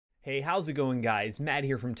Hey, how's it going, guys? Matt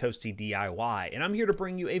here from Toasty DIY, and I'm here to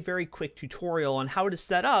bring you a very quick tutorial on how to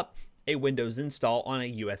set up a Windows install on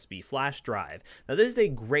a USB flash drive. Now, this is a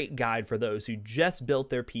great guide for those who just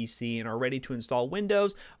built their PC and are ready to install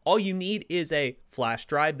Windows. All you need is a flash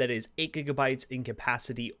drive that is 8 gigabytes in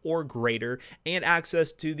capacity or greater, and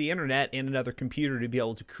access to the internet and another computer to be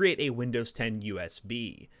able to create a Windows 10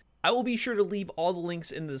 USB. I will be sure to leave all the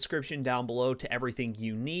links in the description down below to everything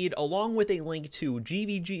you need, along with a link to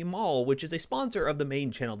GVG Mall, which is a sponsor of the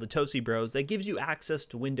main channel, the Toasty Bros, that gives you access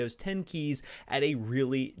to Windows 10 keys at a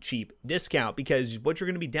really cheap discount, because what you're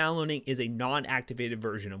going to be downloading is a non-activated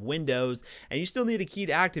version of Windows, and you still need a key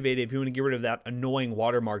to activate it if you want to get rid of that annoying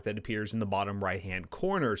watermark that appears in the bottom right-hand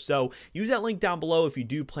corner. So use that link down below if you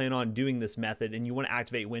do plan on doing this method and you want to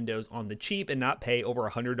activate Windows on the cheap and not pay over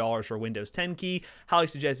 $100 for a Windows 10 key. Highly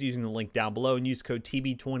suggest using the link down below and use code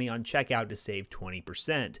TB20 on checkout to save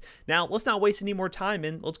 20%. Now, let's not waste any more time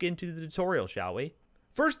and let's get into the tutorial, shall we?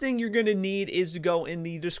 First thing you're going to need is to go in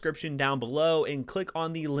the description down below and click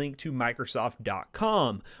on the link to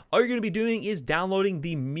Microsoft.com. All you're going to be doing is downloading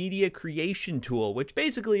the Media Creation Tool, which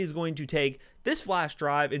basically is going to take this flash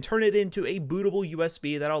drive and turn it into a bootable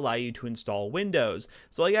USB that'll allow you to install Windows.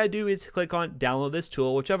 So all you gotta do is click on download this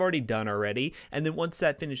tool, which I've already done already, and then once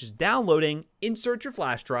that finishes downloading, insert your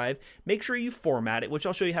flash drive, make sure you format it, which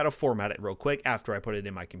I'll show you how to format it real quick after I put it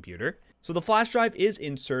in my computer. So the flash drive is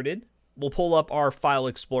inserted. We'll pull up our file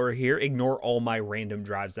explorer here, ignore all my random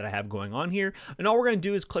drives that I have going on here, and all we're going to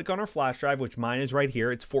do is click on our flash drive, which mine is right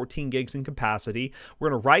here. It's 14 gigs in capacity. We're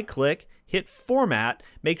going to right click, hit format,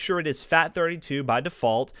 make sure it is FAT32 by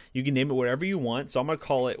default. You can name it whatever you want, so I'm going to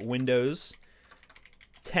call it Windows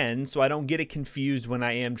 10 so I don't get it confused when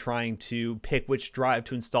I am trying to pick which drive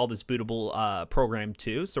to install this bootable program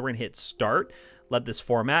to. So we're going to hit start. Let this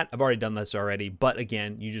format. I've already done this already, but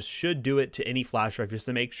again, you just should do it to any flash drive just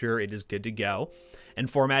to make sure it is good to go. And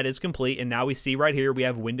format is complete, and now we see right here we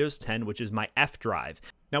have Windows 10, which is my F drive.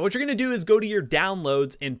 Now what you're going to do is go to your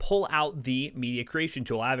downloads and pull out the Media Creation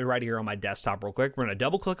Tool. I have it right here on my desktop real quick. We're going to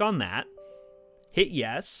double click on that, hit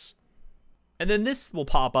yes. And then this will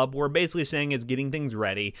pop up where basically saying it's getting things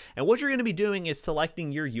ready. And what you're going to be doing is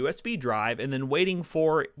selecting your USB drive and then waiting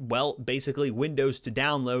for, well, basically Windows to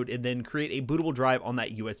download and then create a bootable drive on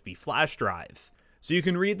that USB flash drive. So you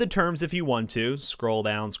can read the terms if you want to. Scroll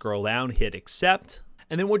down, hit accept.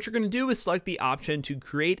 And then what you're going to do is select the option to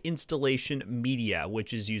create installation media,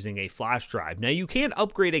 which is using a flash drive. Now you can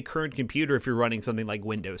upgrade a current computer if you're running something like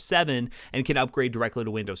Windows 7 and can upgrade directly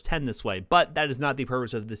to Windows 10 this way, but that is not the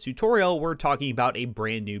purpose of this tutorial. We're talking about a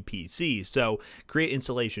brand new PC. So create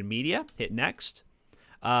installation media, hit next,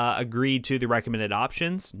 agree to the recommended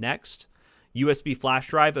options, next, USB flash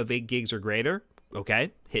drive of 8 gigs or greater,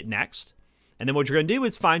 okay, hit next. And then what you're going to do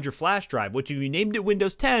is find your flash drive, which if you named it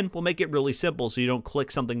Windows 10 will make it really simple so you don't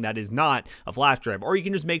click something that is not a flash drive. Or you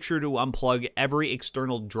can just make sure to unplug every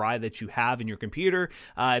external drive that you have in your computer.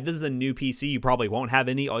 If this is a new PC, you probably won't have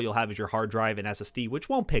any. All you'll have is your hard drive and SSD, which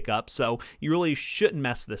won't pick up. So you really shouldn't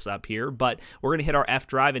mess this up here. But we're going to hit our F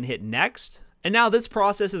drive and hit next. And now this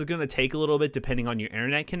process is going to take a little bit depending on your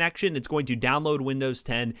internet connection. It's going to download Windows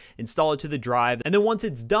 10, install it to the drive, and then once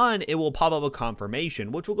it's done, it will pop up a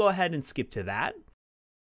confirmation, which we'll go ahead and skip to that.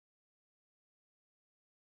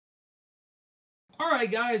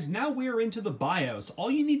 Alright guys, now we're into the BIOS.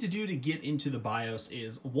 All you need to do to get into the BIOS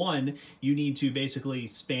is, one, you need to basically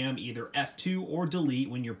spam either F2 or delete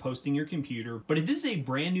when you're posting your computer. But if this is a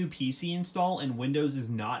brand new PC install and Windows is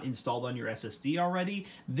not installed on your SSD already,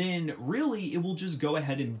 then really it will just go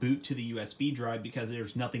ahead and boot to the USB drive because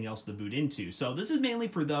there's nothing else to boot into. So this is mainly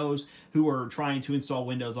for those who are trying to install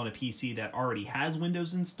Windows on a PC that already has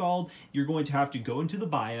Windows installed. You're going to have to go into the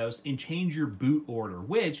BIOS and change your boot order,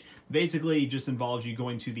 which basically just involves you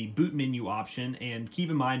going to the boot menu option. And keep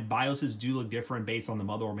in mind, BIOSes do look different based on the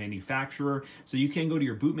mother or manufacturer. So you can go to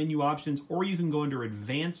your boot menu options, or you can go under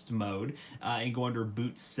advanced mode and go under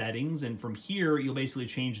boot settings. And from here, you'll basically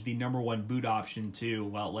change the #1 boot option to,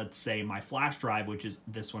 well, let's say my flash drive, which is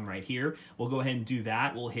this one right here. We'll go ahead and do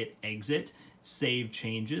that. We'll hit exit, save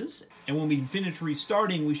changes, and when we finish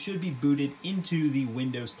restarting, we should be booted into the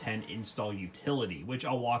Windows 10 install utility, which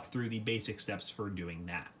I'll walk through the basic steps for doing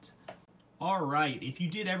that. Alright, if you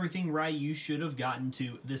did everything right, you should have gotten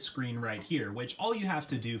to this screen right here, which all you have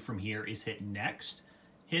to do from here is hit next,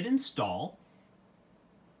 hit install,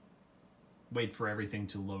 wait for everything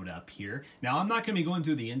to load up here. Now, I'm not going to be going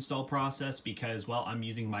through the install process because, well, I'm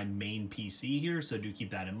using my main PC here, so do keep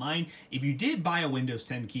that in mind. If you did buy a Windows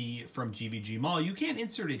 10 key from GVG Mall, you can't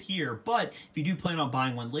insert it here, but if you do plan on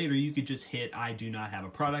buying one later, you could just hit I do not have a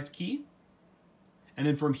product key. And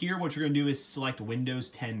then from here, what you're going to do is select Windows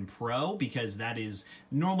 10 Pro, because that is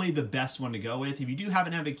normally the best one to go with. If you do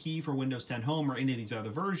happen to have a key for Windows 10 Home or any of these other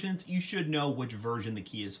versions, you should know which version the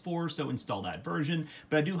key is for, so install that version.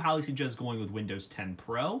 But I do highly suggest going with Windows 10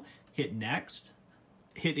 Pro. Hit Next,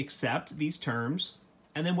 hit Accept these terms.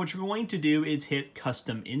 And then what you're going to do is hit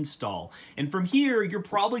Custom Install. And from here, you're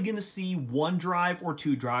probably going to see one drive or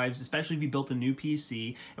two drives, especially if you built a new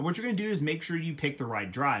PC. And what you're going to do is make sure you pick the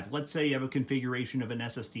right drive. Let's say you have a configuration of an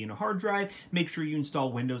SSD and a hard drive. Make sure you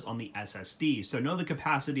install Windows on the SSD. So know the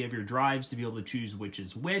capacity of your drives to be able to choose which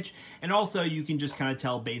is which. And also, you can just kind of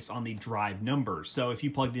tell based on the drive numbers. So if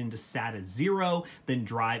you plugged into SATA 0, then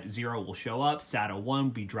drive 0 will show up. SATA 1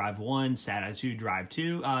 will be drive 1. SATA 2, drive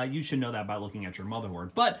 2. You should know that by looking at your motherboard.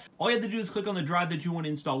 But all you have to do is click on the drive that you want to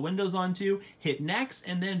install Windows onto, hit Next,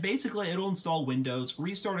 and then basically it'll install Windows,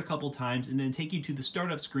 restart a couple times, and then take you to the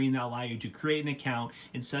startup screen that allow you to create an account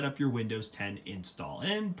and set up your Windows 10 install.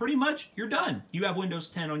 And pretty much you're done. You have Windows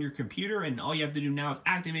 10 on your computer, and all you have to do now is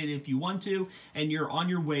activate it if you want to, and you're on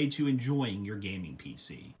your way to enjoying your gaming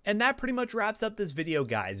PC. And that pretty much wraps up this video,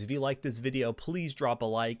 guys. If you like this video, please drop a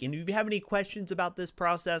like, and if you have any questions about this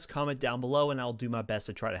process, comment down below, and I'll do my best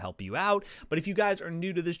to try to help you out. But if you guys are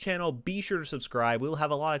new to this channel, be sure to subscribe. We'll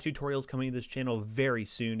have a lot of tutorials coming to this channel very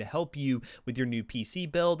soon to help you with your new PC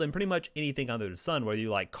build and pretty much anything under the sun, whether you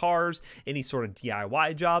like cars, any sort of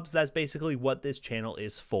DIY jobs. That's basically what this channel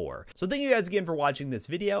is for. So thank you guys again for watching this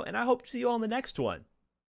video, and I hope to see you all in the next one.